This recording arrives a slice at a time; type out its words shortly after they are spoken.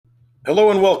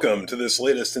Hello and welcome to this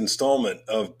latest installment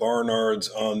of Barnard's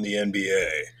on the NBA.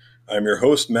 I'm your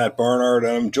host, Matt Barnard,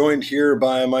 and I'm joined here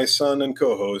by my son and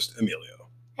co host, Emilio.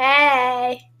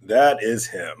 Hey. That is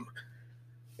him.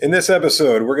 In this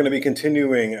episode, we're going to be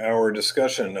continuing our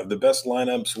discussion of the best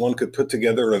lineups one could put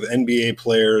together of NBA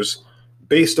players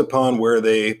based upon where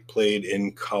they played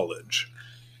in college.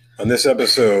 On this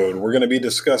episode, we're going to be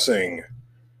discussing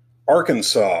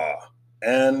Arkansas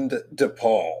and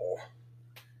DePaul.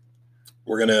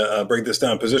 We're going to break this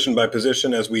down position by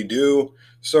position as we do,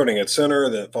 starting at center,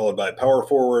 then followed by power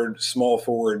forward, small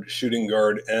forward, shooting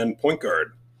guard, and point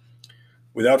guard.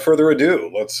 Without further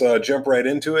ado, let's jump right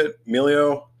into it.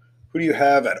 Emilio, who do you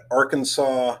have at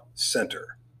Arkansas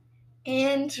center?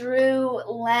 Andrew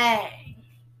Lang.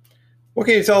 What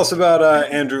can you tell us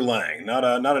about Andrew Lang? Not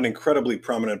an incredibly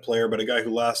prominent player, but a guy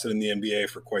who lasted in the NBA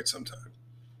for quite some time.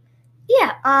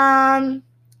 Yeah,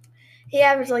 he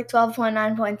averaged like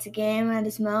 12.9 points a game at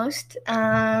his most.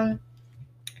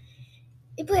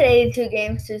 He played 82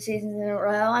 games 2 seasons in a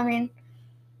row. I mean,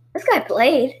 this guy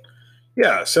played.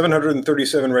 Yeah,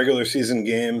 737 regular season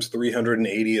games,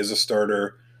 380 as a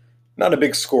starter. Not a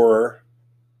big scorer,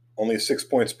 only 6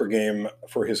 points per game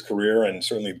for his career, and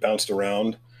certainly bounced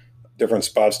around different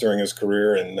spots during his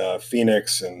career in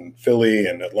Phoenix and Philly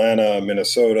and Atlanta,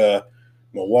 Minnesota,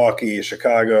 Milwaukee,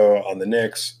 Chicago, on the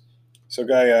Knicks. So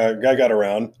guy got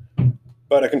around,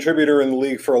 but a contributor in the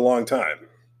league for a long time.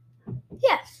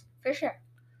 Yes, for sure.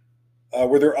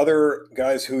 Were there other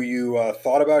guys who you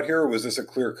thought about here, or was this a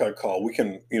clear-cut call? We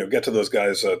can get to those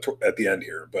guys at the end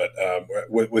here, but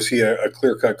was he a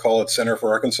clear-cut call at center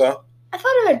for Arkansas? I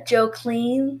thought about Joe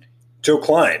Klein. Joe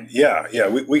Klein, yeah.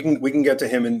 We can get to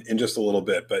him in just a little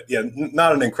bit, but yeah,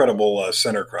 not an incredible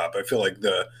center crop. I feel like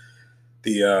the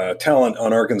talent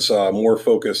on Arkansas more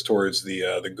focused towards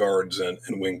the guards and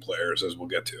wing players, as we'll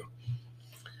get to.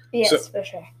 Yes, for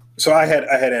sure. So I had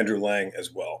Andrew Lang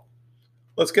as well.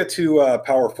 Let's get to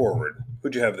power forward.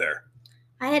 Who'd you have there?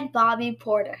 I had Bobby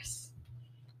Portis.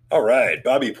 All right,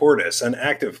 Bobby Portis, an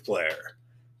active player,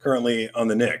 currently on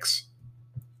the Knicks.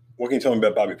 What can you tell me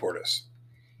about Bobby Portis?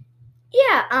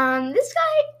 Yeah, this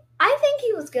guy, I think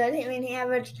he was good. I mean, he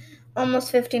averaged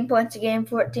almost 15 points a game,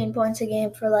 14 points a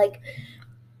game for like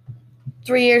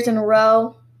 3 years in a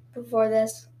row before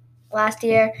this last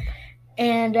year.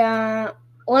 And, well,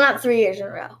 not 3 years in a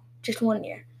row, just 1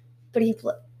 year. But he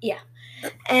played, yeah.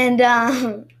 And,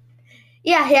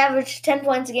 yeah, he averaged 10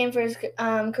 points a game for his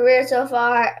career so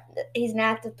far. He's an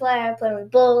active player, playing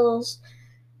with Bulls,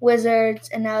 Wizards,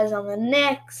 and now he's on the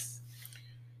Knicks.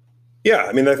 Yeah,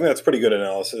 I mean, I think that's pretty good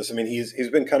analysis. I mean, he's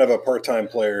been kind of a part-time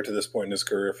player to this point in his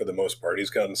career for the most part. He's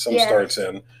gotten some starts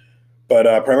in,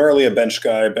 but primarily a bench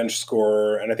guy, bench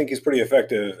scorer, and I think he's pretty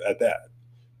effective at that.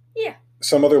 Yeah.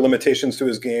 Some other limitations to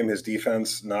his game: his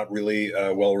defense not really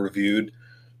well reviewed.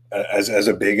 As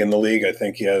a big in the league, I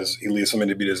think he leaves something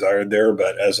to be desired there.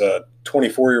 But as a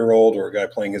 24-year-old or a guy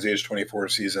playing his age 24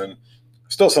 season,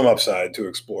 still some upside to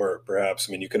explore. Perhaps,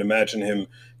 I mean, you can imagine him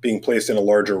being placed in a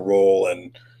larger role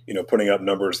and putting up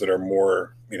numbers that are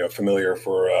more familiar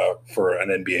for an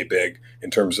NBA big in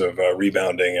terms of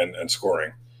rebounding and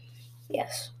scoring.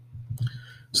 Yes.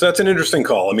 So that's an interesting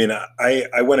call. I mean,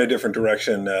 I went a different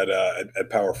direction at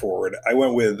power forward. I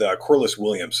went with Corliss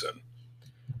Williamson.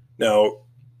 Now,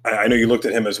 I know you looked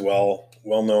at him as well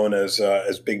known as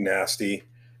Big Nasty.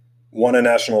 Won a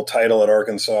national title at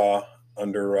Arkansas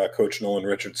under Coach Nolan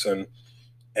Richardson,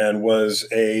 and was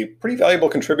a pretty valuable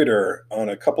contributor on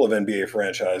a couple of NBA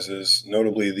franchises,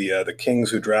 notably the Kings,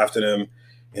 who drafted him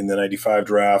in the '95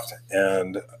 draft,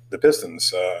 and the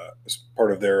Pistons as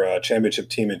part of their championship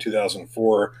team in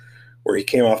 2004, where he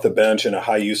came off the bench in a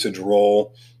high usage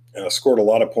role. Scored a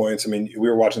lot of points. I mean, we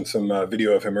were watching some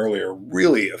video of him earlier.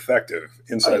 Really effective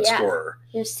inside scorer.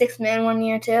 He was sixth man 1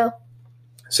 year too.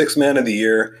 Sixth man of the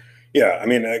year. Yeah, I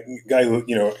mean, a guy who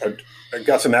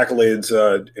got some accolades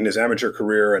in his amateur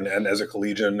career and as a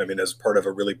collegian. I mean, as part of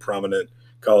a really prominent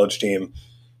college team.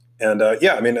 And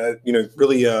yeah, I mean,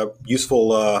 really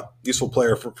useful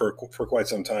player for quite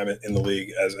some time in the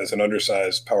league as an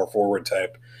undersized power forward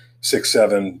type,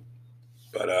 6'7".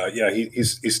 But yeah, he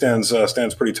stands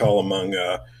pretty tall among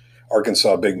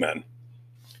Arkansas big men.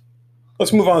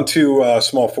 Let's move on to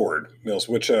small forward. Mills,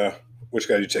 which guy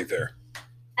did you take there?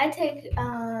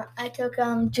 I took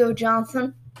Joe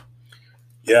Johnson.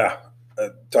 Yeah,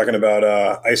 talking about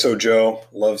ISO Joe,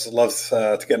 loves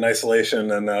to get in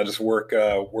isolation and just work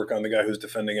on the guy who's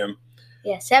defending him.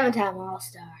 Yeah, 7-time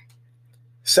All-Star.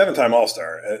 7-time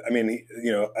All-Star. I mean,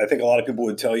 I think a lot of people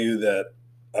would tell you that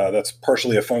that's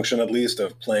partially a function, at least,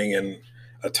 of playing in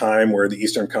a time where the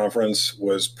Eastern Conference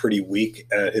was pretty weak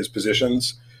at his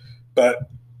positions. but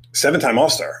 7-time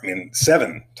All-Star. I mean,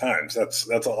 7 times. That's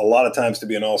a lot of times to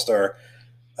be an All-Star.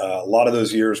 A lot of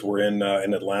those years were in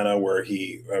Atlanta, where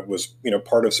he was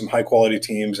part of some high quality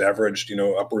teams, averaged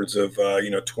upwards of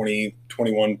 20,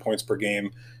 21 points per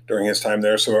game during his time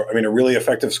there. So I mean, a really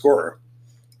effective scorer.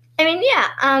 I mean,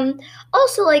 yeah.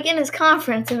 Also, like in his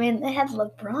conference, I mean, they had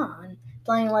LeBron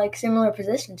playing like similar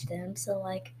positions to him. So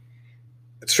like,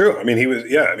 it's true. I mean, he was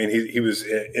he was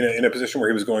in a position where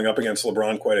he was going up against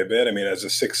LeBron quite a bit. I mean, as a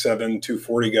 6'7",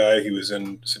 240 guy, he was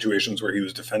in situations where he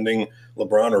was defending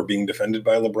LeBron or being defended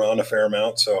by LeBron a fair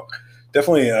amount. So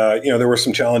definitely, there were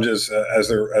some challenges as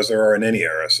there are in any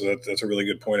era. So that's a really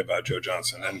good point about Joe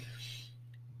Johnson. And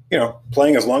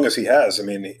playing as long as he has. I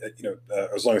mean,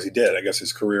 as long as he did. I guess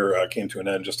his career came to an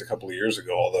end just a couple of years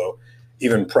ago. Although,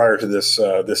 even prior to this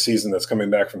season that's coming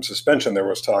back from suspension, there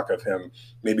was talk of him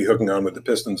maybe hooking on with the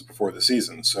Pistons before the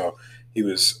season. So he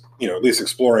was, at least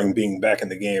exploring being back in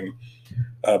the game.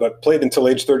 But played until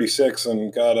age 36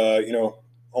 and got,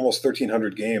 almost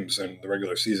 1,300 games in the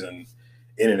regular season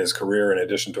in his career, in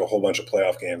addition to a whole bunch of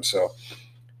playoff games. So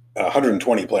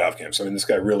 120 playoff games. I mean, this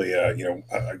guy really,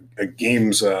 a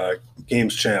games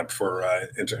champ for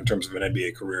in terms of an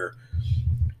NBA career.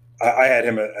 I had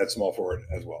him at small forward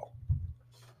as well.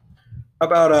 How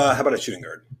about a shooting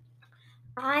guard?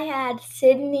 I had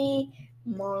Sidney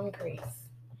Moncrief.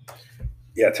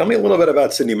 Yeah, tell me a little bit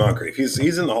about Sidney Moncrief. He's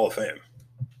in the Hall of Fame.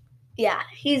 Yeah,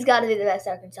 he's got to be the best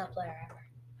Arkansas player ever.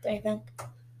 Don't you think?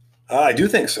 I do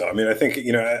think so. I mean, I think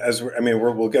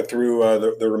we'll get through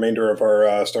the remainder of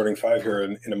our starting five here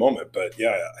in a moment. But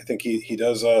yeah, I think he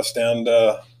does stand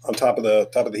on top of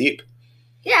the heap.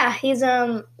 Yeah, he's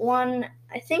one.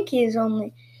 I think he's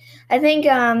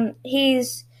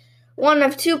one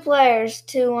of 2 players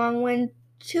to win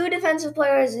 2 Defensive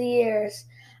Players of the Years.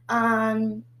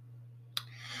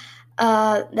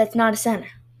 That's not a center.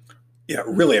 Yeah,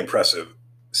 really impressive.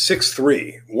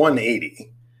 6'3",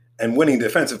 180. And winning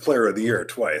Defensive Player of the Year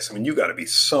twice. I mean, you got to be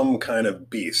some kind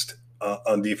of beast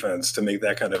on defense to make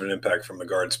that kind of an impact from the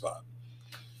guard spot.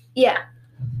 Yeah.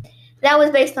 That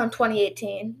was based on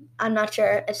 2018. I'm not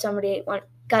sure if somebody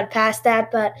got past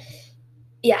that, but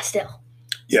yeah, still.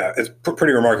 Yeah, it's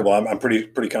pretty remarkable. I'm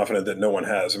pretty confident that no one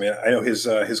has. I mean, I know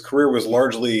his career was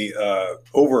largely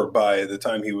over by the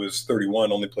time he was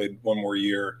 31. Only played one more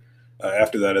year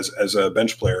after that as a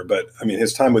bench player. But I mean,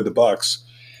 his time with the Bucks,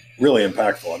 really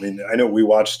impactful. I mean, I know we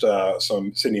watched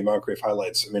some Sidney Moncrief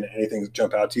highlights. I mean, anything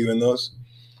jump out to you in those?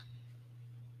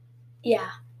 Yeah.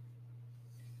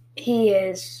 He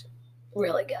is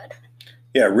really good.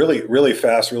 Yeah, really, really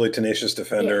fast, really tenacious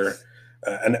defender. Yes.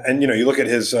 And you look at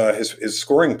his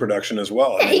scoring production as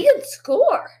well. Yeah, he could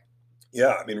score.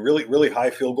 Yeah, I mean, really, really high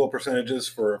field goal percentages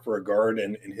for a guard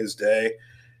in his day.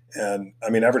 And I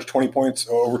mean, averaged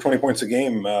over 20 points a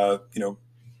game,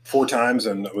 4 times,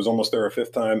 and it was almost there a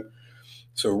 5th time.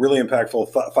 So really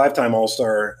impactful, 5-time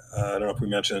All-Star. I don't know if we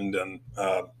mentioned, and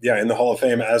in the Hall of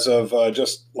Fame as of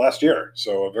just last year.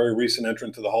 So a very recent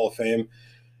entrant to the Hall of Fame.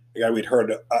 A guy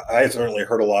I certainly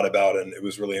heard a lot about, and it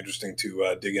was really interesting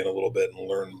to dig in a little bit and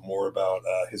learn more about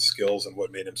his skills and what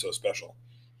made him so special.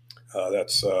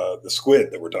 That's the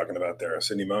squid that we're talking about there,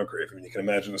 Sidney Moncrief. I mean, you can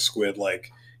imagine a squid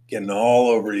like getting all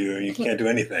over you, and you can't do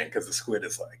anything because the squid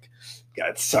is like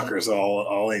got suckers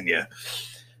all in you.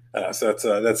 So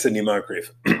that's Sidney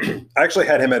Moncrief. I actually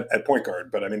had him at point guard,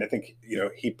 but I mean, I think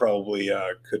he probably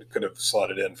could have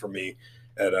slotted in for me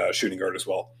at shooting guard as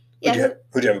well. Who'd you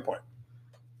have at point?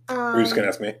 Were you just gonna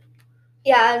ask me?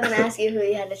 Yeah, I was gonna ask you who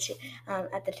you had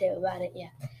at the 2 about it. Yeah,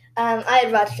 I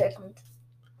had Rod Strickland.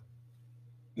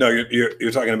 No,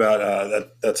 you're talking about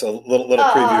that's a little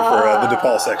preview for the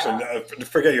DePaul section.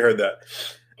 Forget you heard that.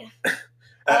 Yeah.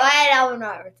 I had Alvin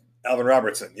Robertson. Alvin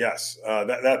Robertson, yes,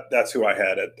 that's who I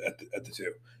had at the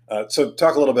 2. So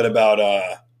talk a little bit about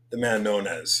the man known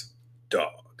as Dog.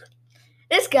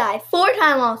 This guy,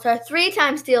 4-time All-Star,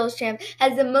 3-time steals champ,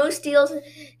 has the most steals.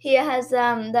 He has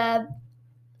the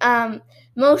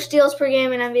most steals per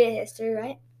game in NBA history,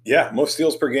 right? Yeah, most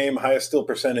steals per game, highest steal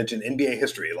percentage in NBA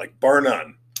history, like bar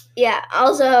none. Yeah,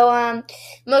 also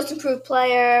most improved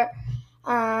player,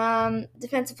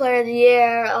 defensive player of the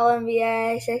year,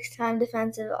 All-NBA, 6-time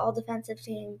defensive, all-defensive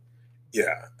team.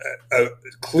 Yeah,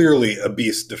 clearly a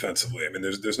beast defensively. I mean,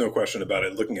 there's no question about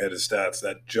it. Looking at his stats,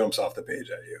 that jumps off the page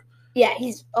at you. Yeah,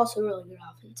 he's also really good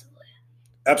offensively.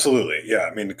 Absolutely, yeah.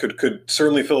 I mean, could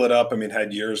certainly fill it up. I mean,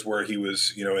 had years where he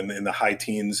was, in the high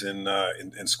teens in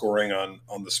scoring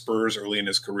on the Spurs early in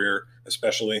his career,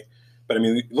 especially. But I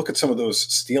mean, look at some of those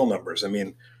steal numbers. I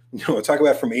mean, talk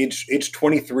about from age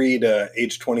 23 to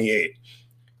age 28,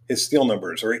 his steal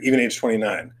numbers, or even age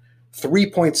 29.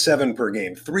 3.7 per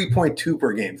game, 3.2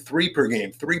 per game, 3 per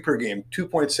game, 3 per game,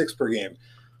 2.6 per game,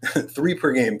 3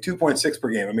 per game, 2.6 per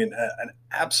game. I mean, an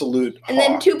absolute And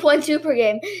then hawk. 2.2 per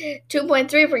game,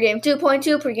 2.3 per game,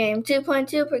 2.2 per game,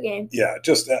 2.2 per game. Yeah,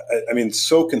 just I mean,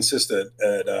 so consistent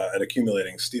at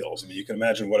accumulating steals. I mean, you can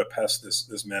imagine what a pest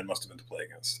this man must have been to play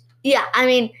against. Yeah, I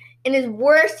mean, in his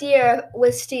worst year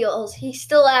with steals, he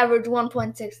still averaged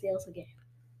 1.6 steals a game.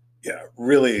 Yeah,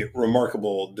 really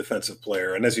remarkable defensive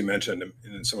player, and as you mentioned,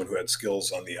 and someone who had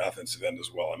skills on the offensive end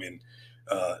as well. I mean,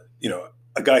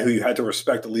 a guy who you had to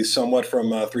respect at least somewhat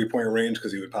from 3-point range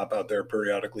because he would pop out there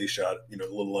periodically, shot a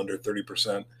little under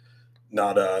 30%.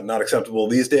 Not acceptable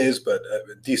these days, but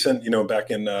decent.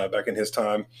 Back in his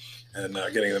time, and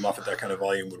getting them off at that kind of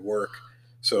volume would work.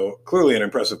 So clearly an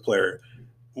impressive player.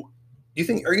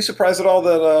 Are you surprised at all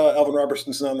that Alvin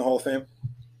Robertson's not in the Hall of Fame?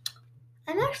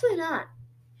 I'm actually not.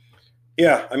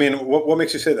 Yeah, I mean, what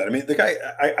makes you say that? I mean, the guy.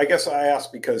 I guess I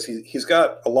ask because he's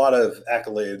got a lot of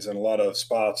accolades and a lot of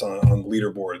spots on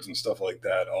leaderboards and stuff like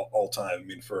that all time. I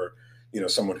mean, for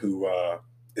someone who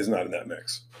is not in that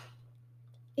mix.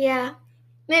 Yeah,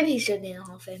 maybe he should be in the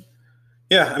Hall of Fame.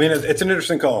 Yeah, I mean, it's an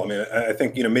interesting call. I mean, I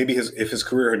think maybe if his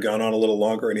career had gone on a little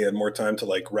longer and he had more time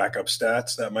to rack up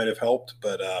stats, that might have helped.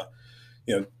 But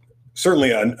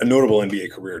certainly a notable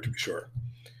NBA career to be sure.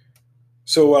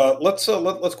 So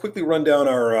let's quickly run down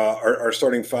our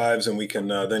starting fives, and we can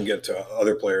then get to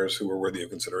other players who are worthy of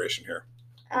consideration here.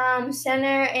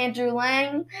 Center Andrew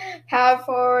Lang, power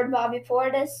forward Bobby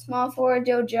Portis, small forward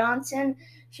Joe Johnson,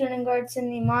 shooting guard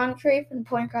Sidney Moncrief, and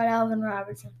point guard Alvin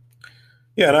Robertson.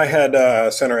 Yeah, and I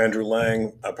had center Andrew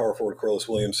Lang, power forward Corliss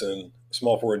Williamson,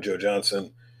 small forward Joe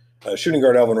Johnson, shooting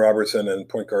guard Alvin Robertson, and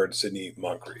point guard Sidney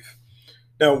Moncrief.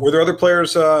 Now, were there other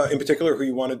players in particular who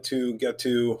you wanted to get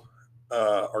to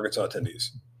Arkansas attendees?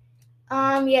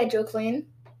 Yeah, Joe Kleine.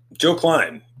 Joe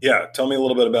Kleine. Yeah, tell me a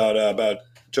little bit about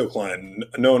Joe Kleine,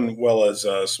 known well as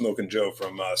Smokin' Joe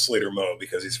from Slater Mo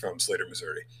because he's from Slater,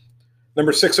 Missouri.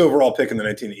 Number 6 overall pick in the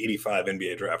 1985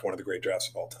 NBA draft, one of the great drafts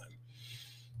of all time.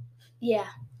 Yeah.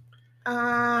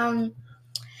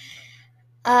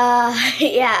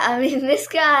 Yeah, I mean, this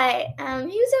guy, he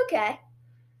was okay.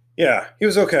 Yeah, he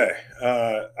was okay.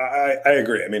 I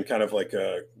agree. I mean, kind of like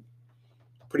a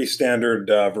pretty standard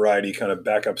variety kind of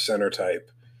backup center type.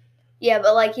 Yeah,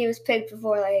 but he was picked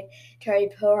before Terry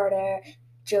Porter,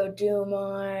 Joe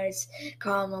Dumars,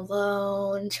 Karl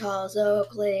Malone, Charles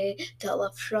Oakley,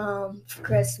 Detlef Schrempf,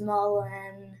 Chris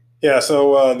Mullin. Yeah,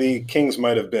 so the Kings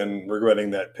might have been regretting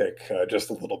that pick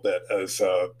just a little bit, as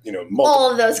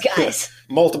all of those guys,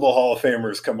 multiple Hall of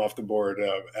Famers come off the board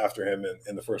after him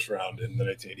in the first round in the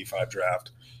 1985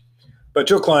 draft. But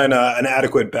Joe Kleine, an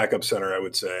adequate backup center, I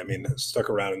would say. I mean, stuck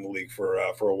around in the league for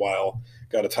a while.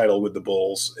 Got a title with the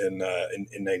Bulls in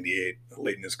 '98,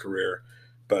 late in his career,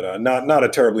 but not a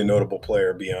terribly notable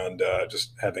player beyond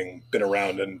just having been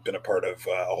around and been a part of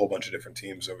a whole bunch of different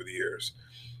teams over the years.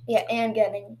 Yeah, and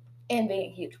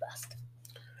being a huge bust.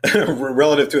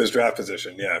 Relative to his draft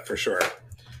position, yeah, for sure.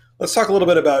 Let's talk a little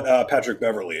bit about Patrick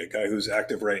Beverley, a guy who's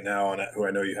active right now and who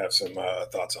I know you have some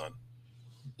thoughts on.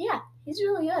 Yeah, he's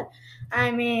really good.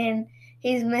 I mean,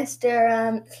 he's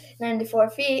Mr. 94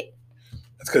 feet.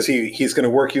 That's because he's going to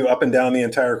work you up and down the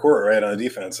entire court, right, on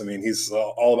defense. I mean, he's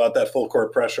all about that full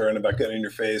court pressure and about getting in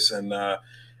your face and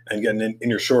getting in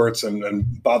your shorts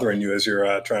and bothering you as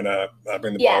you're trying to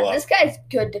bring the ball up. Yeah, this guy's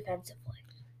good defensively.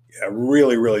 Yeah,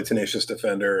 really, really tenacious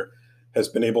defender. Has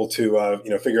been able to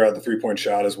figure out the 3-point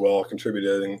shot as well,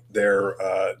 contributing there.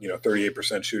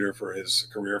 38% shooter for his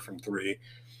career from 3.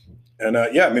 And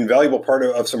valuable part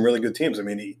of some really good teams. I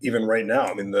mean, even right now,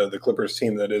 I mean, the Clippers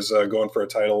team that is going for a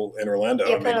title in Orlando.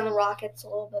 Yeah, played on the Rockets a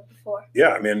little bit before. Yeah,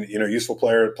 I mean, useful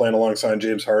player playing alongside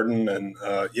James Harden, and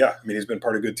he's been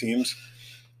part of good teams.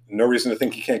 No reason to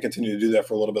think he can't continue to do that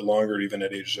for a little bit longer, even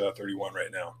at age 31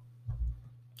 right now.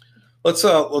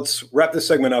 Let's wrap this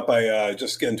segment up by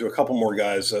just getting to a couple more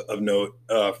guys of note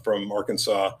from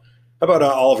Arkansas. How about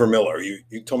Oliver Miller?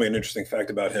 You told me an interesting fact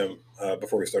about him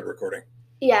before we started recording.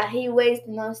 Yeah, he weighs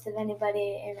the most of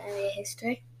anybody in NBA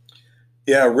history.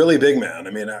 Yeah, really big man. I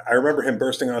mean, I remember him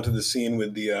bursting onto the scene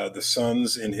with the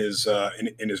Suns in his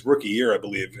rookie year, I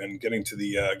believe, and getting to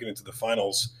the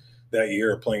finals that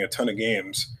year, playing a ton of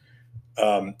games.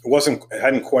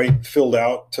 Hadn't quite filled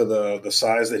out to the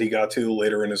size that he got to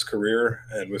later in his career,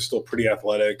 and was still pretty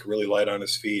athletic, really light on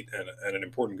his feet, and an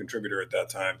important contributor at that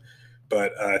time.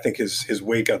 But I think his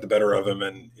weight got the better of him,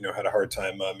 and had a hard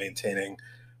time maintaining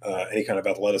any kind of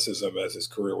athleticism as his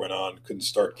career went on. Couldn't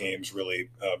start games really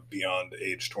beyond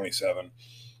age 27.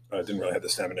 Didn't really have the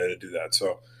stamina to do that.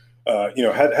 So,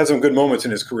 had some good moments in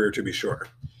his career to be sure.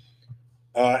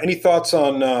 Any thoughts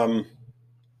on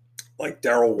like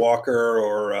Darrell Walker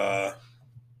or uh,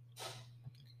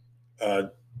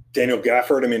 Daniel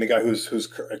Gafford? I mean, the guy who's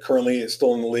currently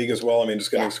still in the league as well. I mean,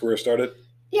 just getting his career started.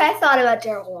 Yeah, I thought about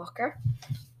Darrell Walker.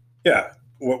 Yeah.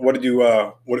 What did you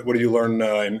what did you learn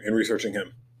in researching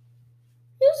him?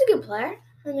 He was a good player.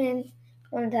 I mean,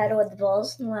 won the title with the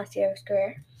Bulls in the last year of his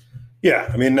career. Yeah,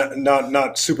 I mean,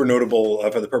 not super notable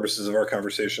for the purposes of our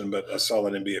conversation, but a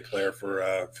solid NBA player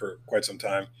for quite some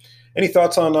time. Any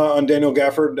thoughts on Daniel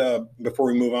Gafford before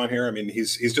we move on here? I mean,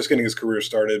 he's just getting his career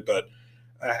started, but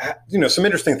some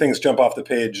interesting things jump off the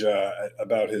page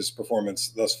about his performance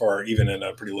thus far, even in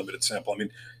a pretty limited sample. I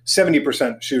mean,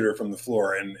 70% shooter from the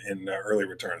floor in early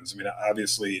returns. I mean,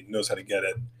 obviously knows how to get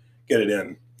it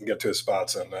in, get to his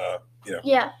spots, and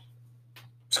Yeah,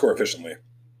 score efficiently.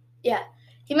 yeah.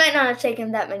 He might not have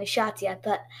taken that many shots yet,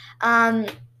 but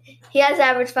he has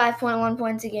averaged 5.1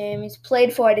 points a game. He's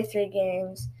played 43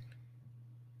 games.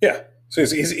 Yeah, so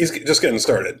he's just getting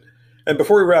started. And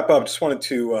before we wrap up, just wanted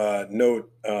to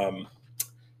note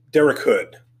Derek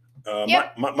Hood,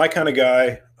 Yep. my kind of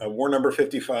guy, wore number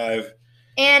 55.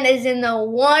 And is in the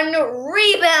one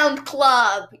rebound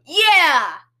club.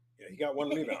 Yeah, he got one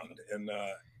rebound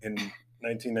in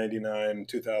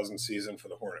 1999-2000 season for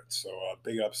the Hornets. So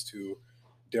big ups to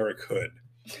Derek Hood.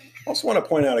 I also want to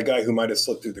point out a guy who might have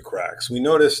slipped through the cracks. We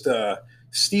noticed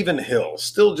Stephen Hill,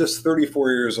 still just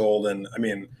 34 years old, and I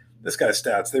mean, this guy's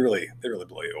stats, they really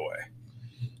blow you away.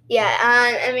 Yeah,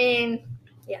 I mean,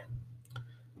 yeah.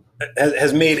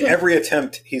 Has made every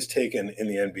attempt he's taken in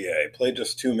the NBA. Played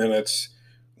just 2 minutes,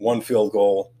 1 field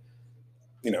goal,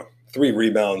 3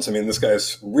 rebounds. I mean, this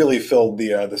guy's really filled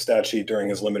the stat sheet during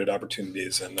his limited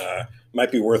opportunities, and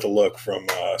might be worth a look from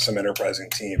some enterprising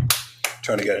team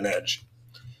trying to get an edge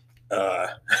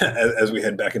as we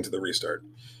head back into the restart.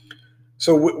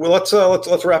 So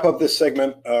let's wrap up this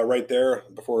segment right there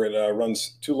before it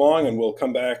runs too long, and we'll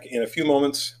come back in a few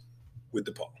moments with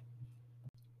DePaul.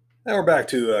 Now we're back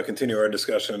to continue our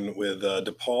discussion with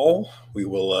DePaul. We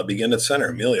will begin at center.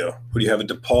 Emilio, who do you have at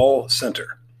DePaul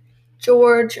center?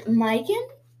 George Mikan.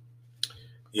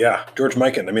 Yeah, George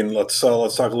Mikan. I mean, let's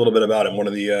talk a little bit about him. One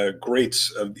of the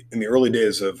greats in the early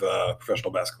days of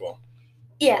professional basketball.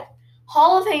 Yeah,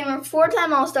 Hall of Famer,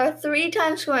 4-time All-Star,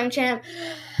 3-time scoring champ,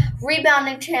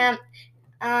 rebounding champ,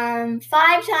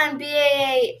 5-time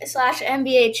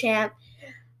BAA/NBA champ,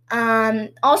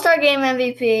 All-Star Game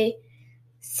MVP,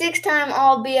 6-time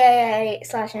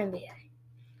All-BAA/NBA.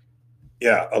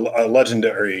 Yeah, a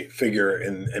legendary figure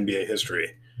in NBA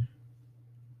history.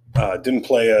 Didn't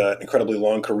play an incredibly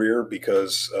long career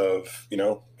because of,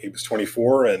 he was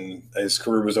 24 and his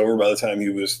career was over by the time he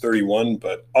was 31,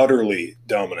 but utterly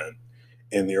dominant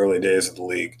in the early days of the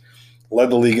league. Led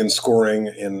the league in scoring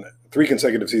in 3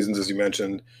 consecutive seasons, as you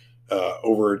mentioned,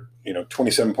 over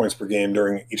 27 points per game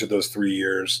during each of those 3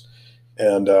 years.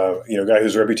 And a guy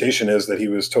whose reputation is that he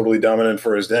was totally dominant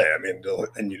for his day. I mean,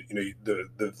 and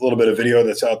the little bit of video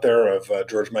that's out there of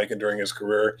George Mikan during his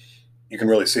career, you can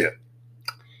really see it.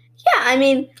 Yeah, I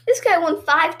mean, this guy won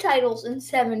 5 titles in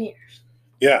 7 years.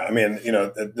 Yeah, I mean,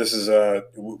 this is there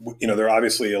are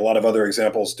obviously a lot of other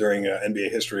examples during NBA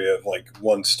history of like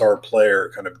one star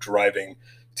player kind of driving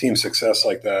team success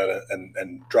like that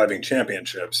and driving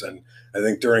championships. And I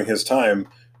think during his time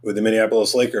with the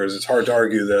Minneapolis Lakers, it's hard to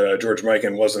argue that George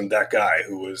Mikan wasn't that guy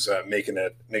who was making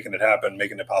it happen,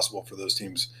 making it possible for those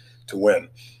teams to win.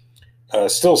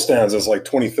 Still stands as like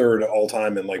 23rd all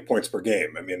time in like points per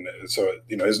game. I mean, so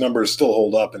his numbers still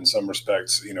hold up in some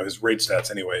respects. His rate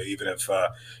stats anyway, even if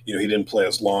he didn't play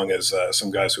as long as some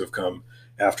guys who have come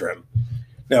after him.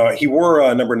 Now he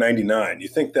wore number 99. You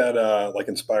think that like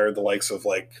inspired the likes of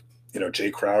like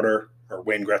Jay Crowder or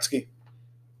Wayne Gretzky?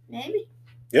 Maybe.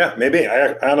 Yeah, maybe.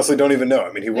 I honestly don't even know.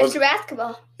 I mean, he was Mr.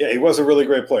 Basketball. Yeah, he was a really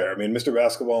great player. I mean, Mr.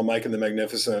 Basketball, Mikan the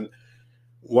Magnificent.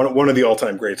 One of the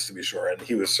all-time greats, to be sure, and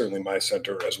he was certainly my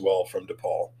center as well from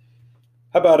DePaul.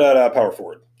 How about at power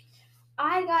forward?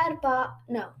 I got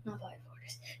not power forward.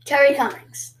 Terry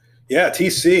Cummings. Yeah,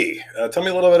 TC. Tell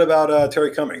me a little bit about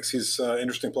Terry Cummings. He's an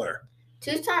interesting player.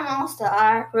 2-time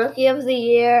All-Star, Rookie of the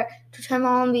Year, 2-time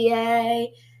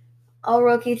All-NBA,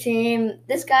 All-Rookie team.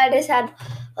 This guy just had,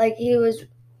 he was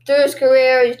through his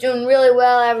career, he's doing really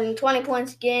well, averaging 20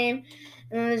 points a game,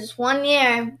 and then there's just 1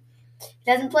 year.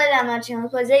 He doesn't play that much. He only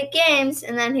plays 8 games,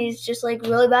 and then he's just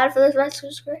really bad for the rest of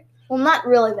his career. Well, not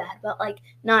really bad, but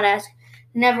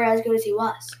never as good as he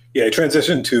was. Yeah, he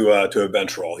transitioned to a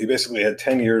bench role. He basically had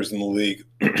 10 years in the league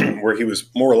where he was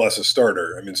more or less a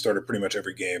starter. I mean, started pretty much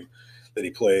every game that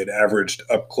he played. Averaged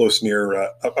up close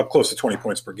to 20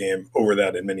 points per game over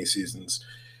that in many seasons.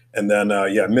 and then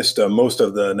missed most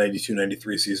of the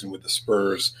 92-93 season with the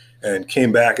Spurs and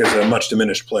came back as a much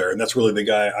diminished player. And that's really the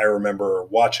guy I remember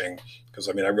watching, because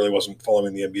I really wasn't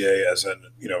following the NBA as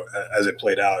it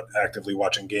played out, actively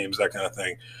watching games, that kind of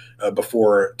thing,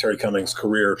 before Terry Cummings'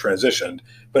 career transitioned.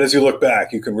 But as you look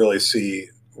back, you can really see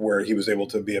where he was able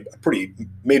to be a pretty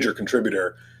major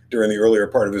contributor during the earlier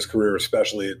part of his career,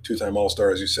 especially a two-time All-Star,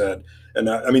 as you said. And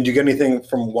do you get anything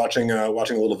from watching a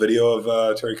little video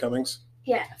of Terry Cummings?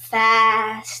 Yeah,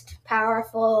 fast,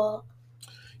 powerful.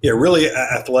 Yeah, really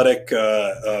athletic,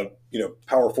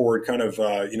 power forward, kind of,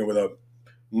 with a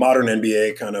modern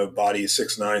NBA kind of body,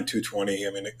 6'9", 220.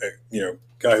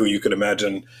 Guy who you could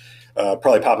imagine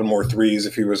probably popping more threes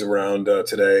if he was around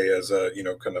today, as a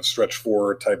kind of stretch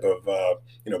forward type of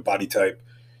body type.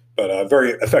 But a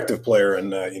very effective player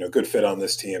and good fit on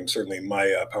this team. Certainly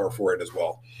my power forward as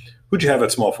well. Who'd you have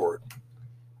at small forward?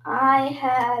 I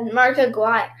had Mark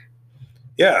Aguirre.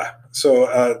 Yeah. So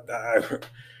I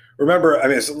remember.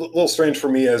 It's a little strange for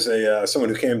me as someone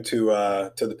who came to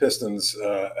the Pistons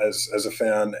as a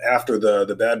fan after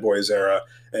the Bad Boys era,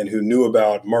 and who knew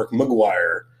about Mark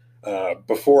McGwire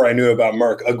before I knew about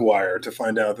Mark Aguirre, to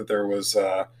find out that there was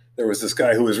this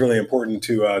guy who was really important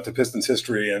to Pistons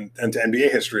history and to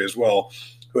NBA history as well,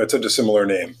 who had such a similar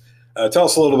name. Tell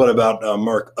us a little bit about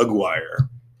Mark Aguirre.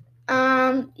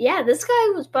 This guy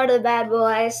was part of the Bad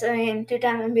Boys.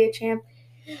 Two-time NBA champ,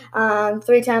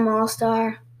 three-time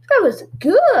All-Star. That was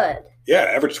good. Yeah,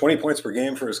 averaged 20 points per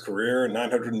game for his career,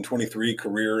 923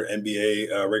 career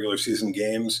NBA regular season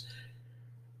games.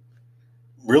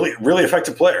 Really, really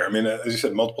effective player. As you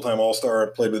said, multiple-time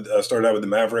All-Star. Started out with the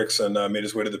Mavericks and made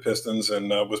his way to the Pistons, and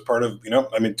was part of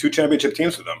two championship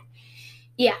teams with them.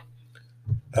 Yeah.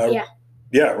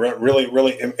 Yeah, really,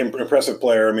 really impressive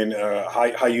player.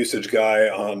 High usage guy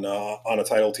on a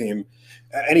title team.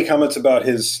 Any comments about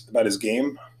his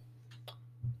game?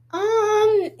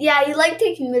 Yeah, he liked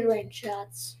taking mid-range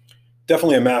shots.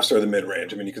 Definitely a master of the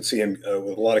mid-range. You could see him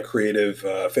with a lot of creative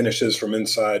finishes from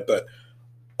inside, but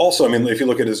also, if you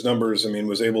look at his numbers,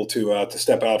 was able to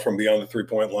step out from beyond the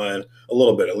three-point line a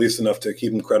little bit, at least enough to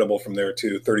keep him credible from there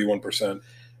too. 31%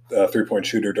 three-point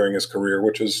shooter during his career,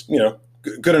 which is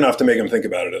good enough to make him think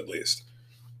about it at least.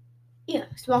 Yeah,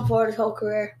 small forward his whole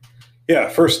career. Yeah,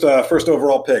 first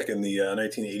overall pick in the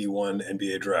 1981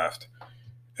 NBA draft.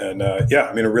 And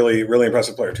a really, really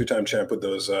impressive player, two-time champ with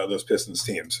those Pistons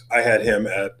teams. I had him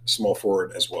at small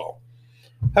forward as well.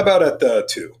 How about at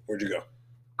 2? Where'd you go?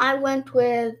 I went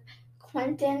with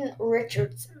Quentin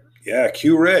Richardson. Yeah,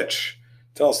 Q Rich.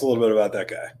 Tell us a little bit about that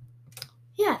guy.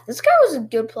 Yeah, this guy was a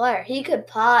good player. He could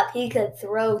pop. He could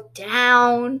throw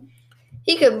down.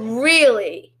 He could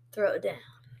really throw down.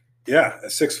 Yeah,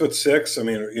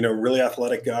 6'6". Really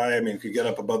athletic guy. Could get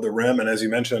up above the rim, and as you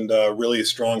mentioned, really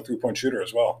strong three-point shooter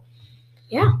as well.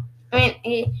 Yeah,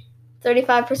 he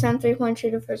 35% three-point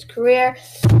shooter for his career,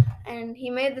 and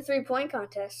he made the three-point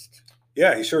contest.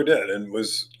 Yeah, he sure did, and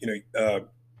was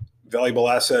valuable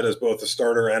asset as both a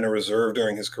starter and a reserve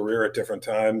during his career at different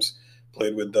times.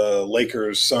 Played with the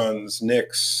Lakers, Suns,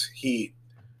 Knicks, Heat,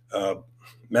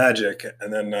 Magic,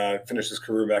 and then finished his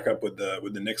career back up with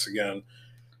the Knicks again.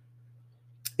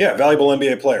 Yeah, valuable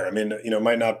NBA player.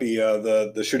 Might not be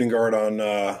the shooting guard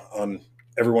on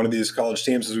every one of these college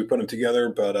teams as we put them together,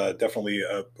 but definitely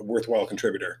a worthwhile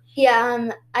contributor.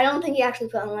 Yeah, I don't think he actually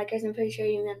put on the Lakers. I'm pretty sure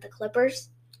you meant the Clippers.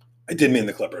 I did mean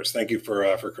the Clippers. Thank you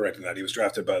for correcting that. He was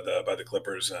drafted by the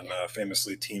Clippers and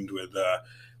famously teamed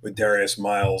with Darius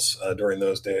Miles during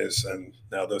those days, and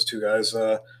now those two guys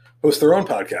host their own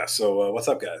podcast. So what's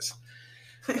up, guys?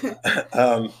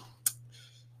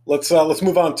 Let's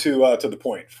move on to the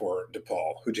point for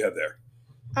DePaul. Who'd you have there?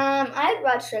 I had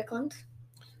Rod Strickland.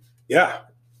 Yeah,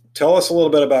 tell us a little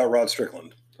bit about Rod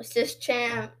Strickland. Assist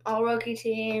champ, all rookie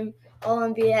team, all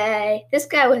NBA. This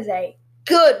guy was a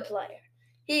good player.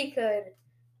 He could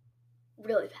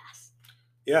really pass.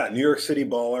 Yeah, New York City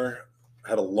baller.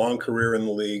 Had a long career in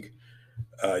the league.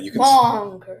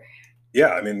 Long career.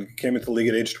 Yeah, came into the league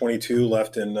at age 22,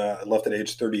 left at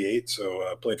age 38,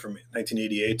 so played from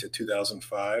 1988 to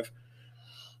 2005.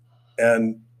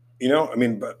 And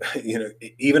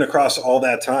even across all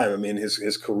that time,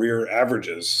 his career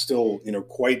averages still,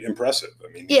 quite impressive.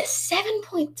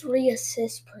 7.3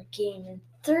 assists per game and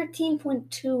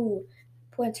 13.2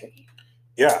 points per game.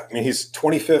 Yeah, he's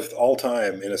 25th all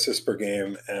time in assists per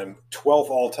game and 12th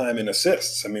all time in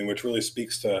assists. Which really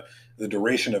speaks to the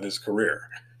duration of his career.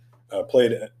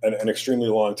 Played an extremely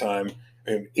long time,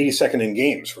 82nd in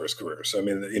games for his career. So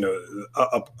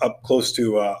up close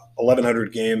to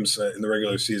 1,100 games in the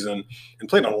regular season, and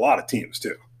played on a lot of teams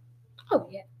too. Oh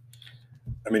yeah.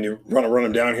 I mean, you run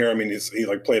him down here. I mean, he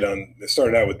like played on.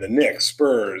 Started out with the Knicks,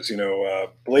 Spurs,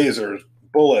 Blazers,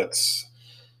 Bullets.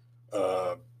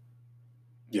 Uh,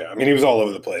 yeah, I mean, he was all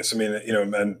over the place. I mean,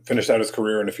 and finished out his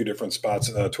career in a few different spots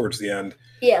towards the end.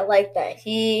 Yeah, like the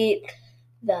Heat,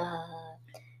 the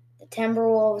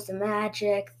Timberwolves, the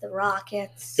Magic, the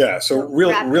Rockets. Yeah, so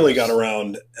really got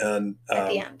around and at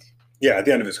the end. Yeah, at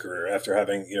the end of his career, after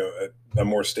having a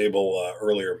more stable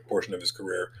earlier portion of his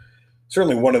career.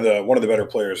 Certainly one of the better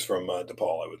players from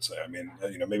DePaul, I would say. I mean,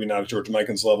 maybe not at George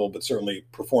Mikan's level, but certainly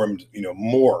performed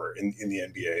more in the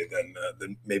NBA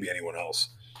than maybe anyone else.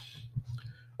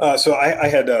 So I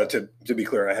had to be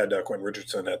clear, I had Quentin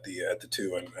Richardson at the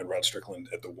 2 and Rod Strickland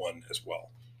at the 1 as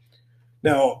well.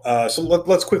 Now, so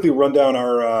let's quickly run down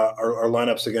our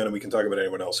lineups again, and we can talk about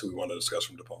anyone else who we want to discuss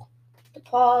from DePaul.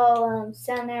 DePaul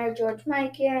center, George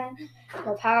Mikan.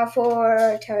 DePaul power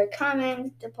forward, Terry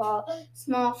Cummings. DePaul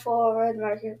small forward,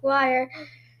 Mark McGuire.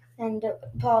 And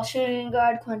DePaul shooting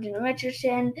guard, Quentin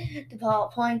Richardson. DePaul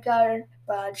point guard,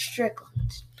 Rod Strickland.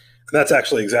 And that's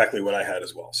actually exactly what I had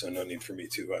as well, so no need for me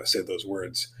to say those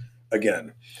words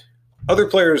again. Other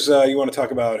players you want to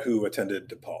talk about who attended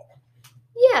DePaul?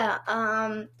 Yeah,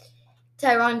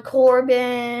 Tyrone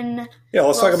Corbin. Yeah,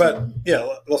 let's talk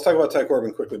about Ty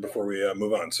Corbin quickly before we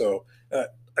move on. So,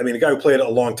 I mean, a guy who played a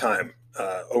long time,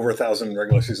 over 1,000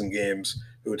 regular season games,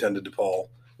 who attended DePaul.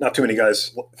 Not too many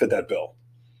guys fit that bill.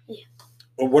 Yeah.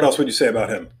 Well, what else would you say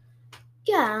about him?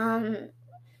 Yeah,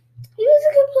 he was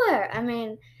a good player. I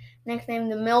mean,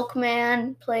 nicknamed the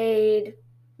Milkman, played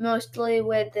mostly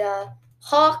with the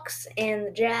Hawks and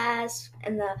the Jazz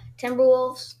and the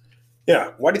Timberwolves.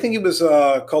 Yeah, why do you think he was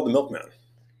called the Milkman?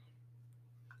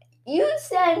 You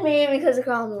said maybe because of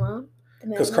Karl Malone.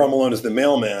 Because Karl Malone is the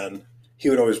mailman, he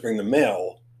would always bring the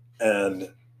mail,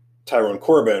 and Tyrone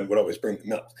Corbin would always bring the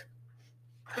milk.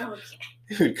 Okay.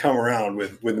 He would come around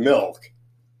with milk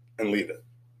and leave it.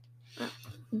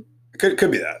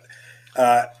 Could be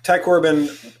that. Ty Corbin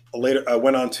later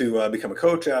went on to become a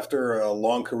coach after a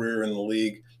long career in the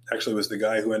league. Actually was the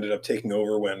guy who ended up taking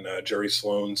over when Jerry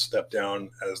Sloan stepped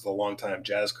down as the longtime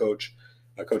Jazz coach.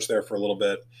 Coached there for a little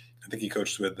bit. I think he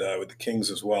coached with the Kings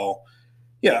as well.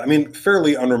 Yeah, I mean,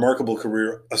 fairly unremarkable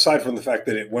career, aside from the fact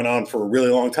that it went on for a really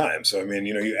long time. So, I mean,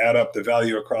 you add up the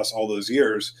value across all those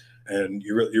years, and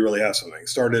you really have something.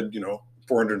 Started,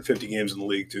 450 games in the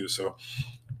league, too. So,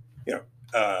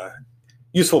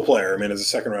 useful player. I mean, as a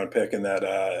second-round pick in that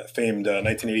famed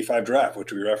 1985 draft,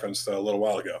 which we referenced a little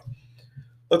while ago.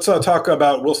 Let's talk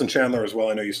about Wilson Chandler as well.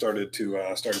 I know you started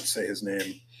to say his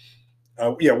name.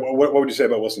 What would you say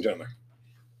about Wilson Chandler?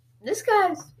 This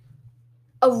guy's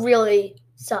a really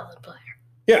solid player.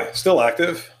 Yeah, still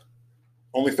active.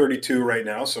 Only 32 right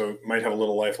now, so might have a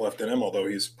little life left in him, although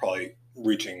he's probably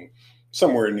reaching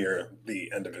somewhere near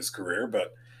the end of his career.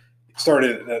 But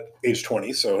started at age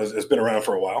 20, so has been around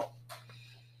for a while.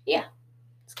 Yeah,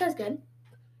 this guy's good.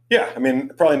 Yeah, I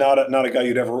mean, probably not a guy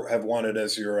you'd ever have wanted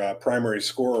as your primary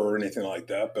scorer or anything like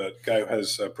that, but a guy who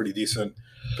has pretty decent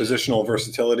positional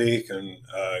versatility, can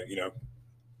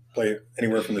play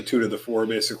anywhere from the 2 to the 4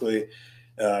 basically.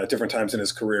 At different times in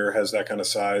his career, has that kind of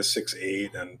size,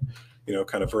 6'8", and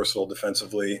kind of versatile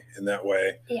defensively in that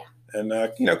way. Yeah, and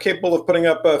capable of putting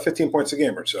up 15 points a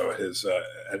game or so at his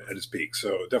peak.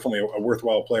 So definitely a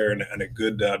worthwhile player and a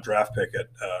good draft pick at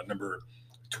number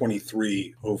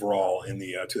 23 overall in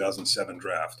the 2007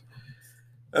 draft.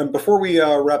 And before we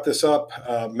wrap this up,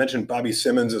 mention Bobby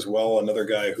Simmons as well, another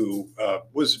guy who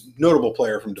was notable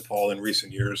player from DePaul in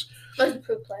recent years. Most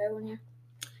improved player one year.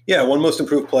 Yeah, one most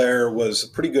improved player, was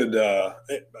pretty good,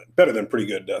 better than pretty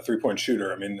good three-point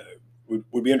shooter. I mean,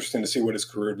 would be interesting to see what his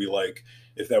career would be like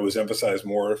if that was emphasized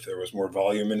more, if there was more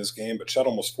volume in his game, but shot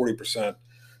almost 40%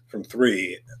 from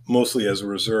 3, mostly as a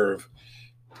reserve.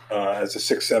 As a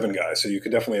 6'7" guy, so you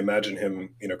could definitely imagine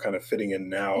him, kind of fitting in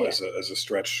now as a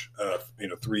stretch,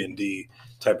 3 and D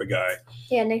type of guy.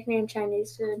 Yeah, nicknamed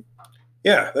Chinese food.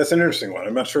 Yeah, that's an interesting one.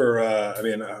 I'm not sure.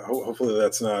 Hopefully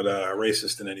that's not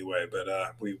racist in any way, but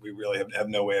we really have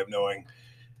no way of knowing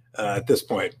at this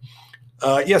point.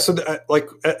 So as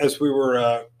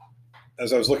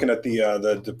I was looking at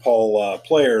the DePaul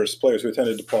players who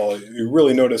attended DePaul, you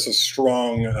really notice a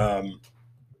strong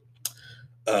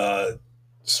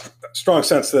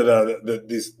sense that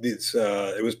these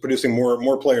it was producing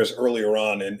more players earlier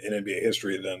on in NBA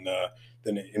history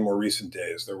than in more recent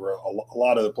days. There were a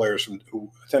lot of the players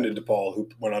who attended DePaul who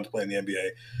went on to play in the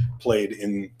NBA played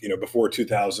in before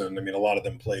 2000. I mean, a lot of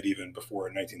them played even before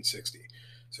 1960.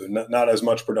 So not as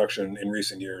much production in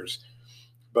recent years.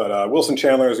 But Wilson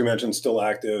Chandler, as we mentioned, still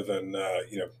active, and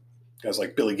guys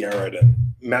like Billy Garrett and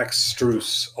Max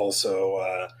Strus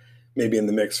also maybe in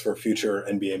the mix for future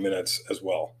NBA minutes as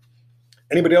well.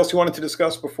 Anybody else you wanted to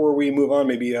discuss before we move on?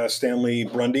 Maybe Stanley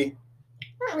Brundy?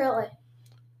 Not really.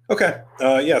 Okay.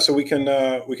 Yeah, so we can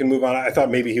move on. I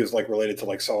thought maybe he was like related to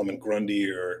like Solomon Grundy,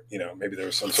 or maybe there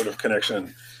was some sort of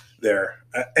connection there.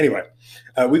 Anyway,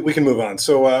 we can move on.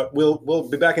 So we'll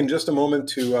be back in just a moment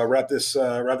to wrap this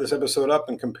episode up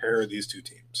and compare these two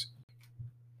teams.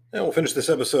 And we'll finish this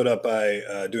episode up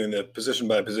by doing the position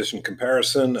by position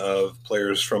comparison of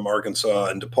players from Arkansas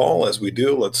and DePaul. As we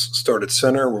do, let's start at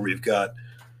center, where we've got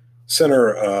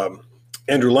center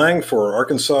Andrew Lang for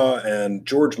Arkansas and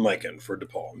George Mikan for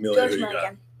DePaul. Amelia, who you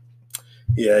got?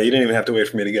 Yeah, you didn't even have to wait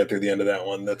for me to get through the end of that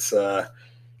one. That's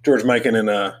George Mikan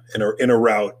in a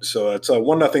rout. So it's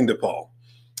 1-0 DePaul.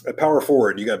 At power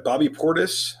forward, you got Bobby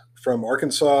Portis from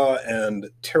Arkansas and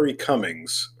Terry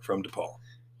Cummings from DePaul.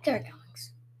 Terry Cummings.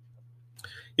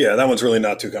 Yeah, that one's really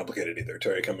not too complicated either.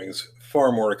 Terry Cummings,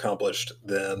 far more accomplished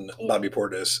than Bobby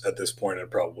Portis at this point, and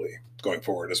probably going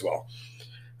forward as well.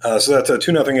 So that's a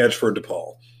 2-0 edge for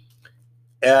DePaul.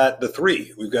 At the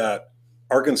 3, we've got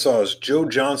Arkansas's Joe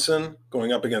Johnson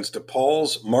going up against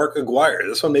DePaul's Mark Aguirre.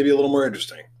 This one may be a little more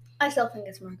interesting. I still think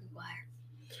it's Mark Aguirre.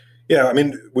 Yeah, I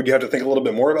mean, would you have to think a little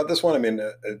bit more about this one? I mean,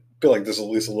 I feel like there's at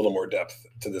least a little more depth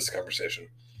to this conversation.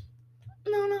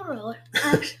 No, not really.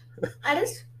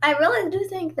 I really do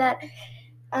think that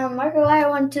Mark Aguirre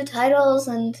won 2 titles,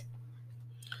 and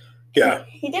yeah,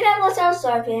 he did have less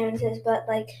All-Star appearances, but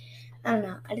I don't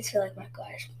know. I just feel like Mark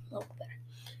Aguire's a little better.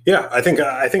 Yeah, I think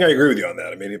I agree with you on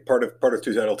that. I mean, part of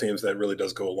 2 title teams, that really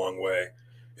does go a long way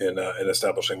in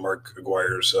establishing Mark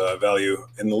Aguirre's value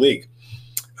in the league.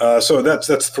 So that's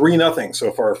 3-0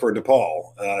 so far for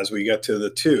DePaul. As we get to the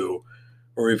 2,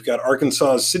 where we've got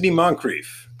Arkansas's Sidney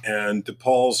Moncrief and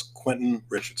DePaul's Quentin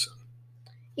Richardson.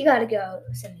 You got to go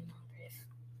Sidney Moncrief.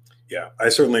 Yeah, I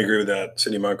certainly agree with that.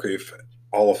 Sidney Moncrief,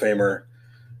 Hall of Famer,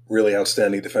 really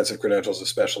outstanding defensive credentials,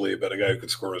 especially, but a guy who could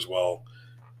score as well.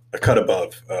 A cut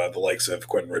above the likes of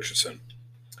Quentin Richardson.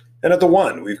 And at the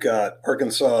 1, we've got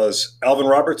Arkansas's Alvin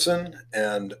Robertson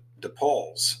and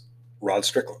DePaul's Rod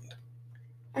Strickland.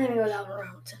 I'm going to go with Alvin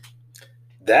Robertson.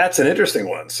 That's an interesting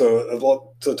one. So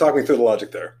talk me through the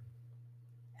logic there.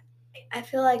 I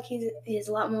feel like he has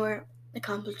a lot more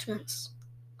accomplishments.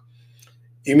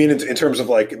 You mean in terms of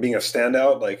like being a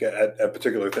standout, like at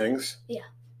particular things? Yeah.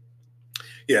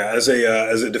 Yeah, as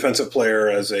a defensive player,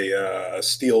 as a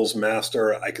steals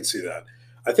master, I could see that.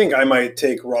 I think I might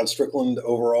take Rod Strickland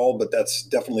overall, but that's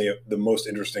definitely the most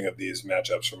interesting of these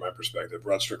matchups from my perspective.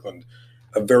 Rod Strickland,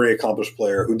 a very accomplished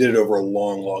player who did it over a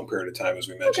long, long period of time, as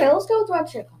we mentioned. Okay, let's go with Rod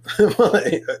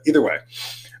Strickland. Either way.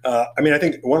 I mean, I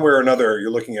think one way or another, you're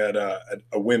looking at a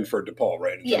win for DePaul,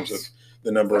 right? In terms of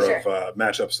the number of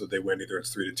matchups that they win, either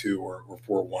it's 3-2 or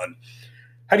 4-1.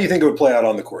 How do you think it would play out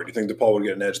on the court? Do you think DePaul would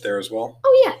get an edge there as well?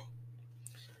 Oh, yeah.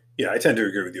 Yeah, I tend to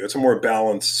agree with you. It's a more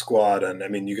balanced squad, and I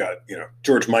mean, you got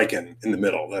George Mikan in the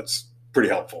middle. That's pretty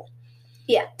helpful.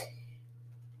 Yeah.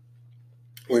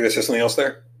 Were you going to say something else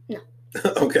there? No.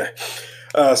 Okay.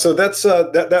 So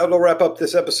that'll wrap up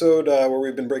this episode where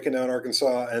we've been breaking down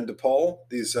Arkansas and DePaul,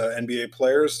 these NBA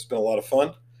players. It's been a lot of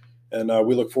fun, and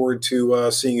we look forward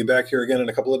to seeing you back here again in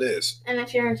a couple of days. And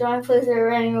if you're enjoying, please leave a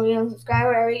rating, review, and subscribe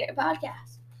wherever you get your podcast.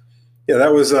 Yeah,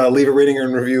 that was leave a rating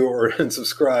and review and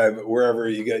subscribe wherever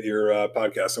you get your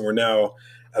podcasts. And we're now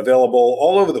available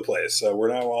all over the place. We're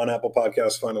now on Apple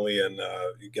Podcasts finally, and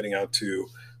getting out to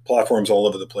platforms all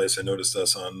over the place. I noticed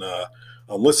us on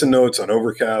Listen Notes, on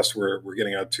Overcast. We're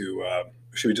getting out to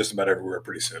should be just about everywhere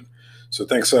pretty soon. So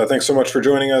thanks so much for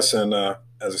joining us. And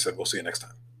as I said, we'll see you next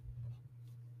time.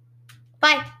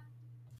 Bye.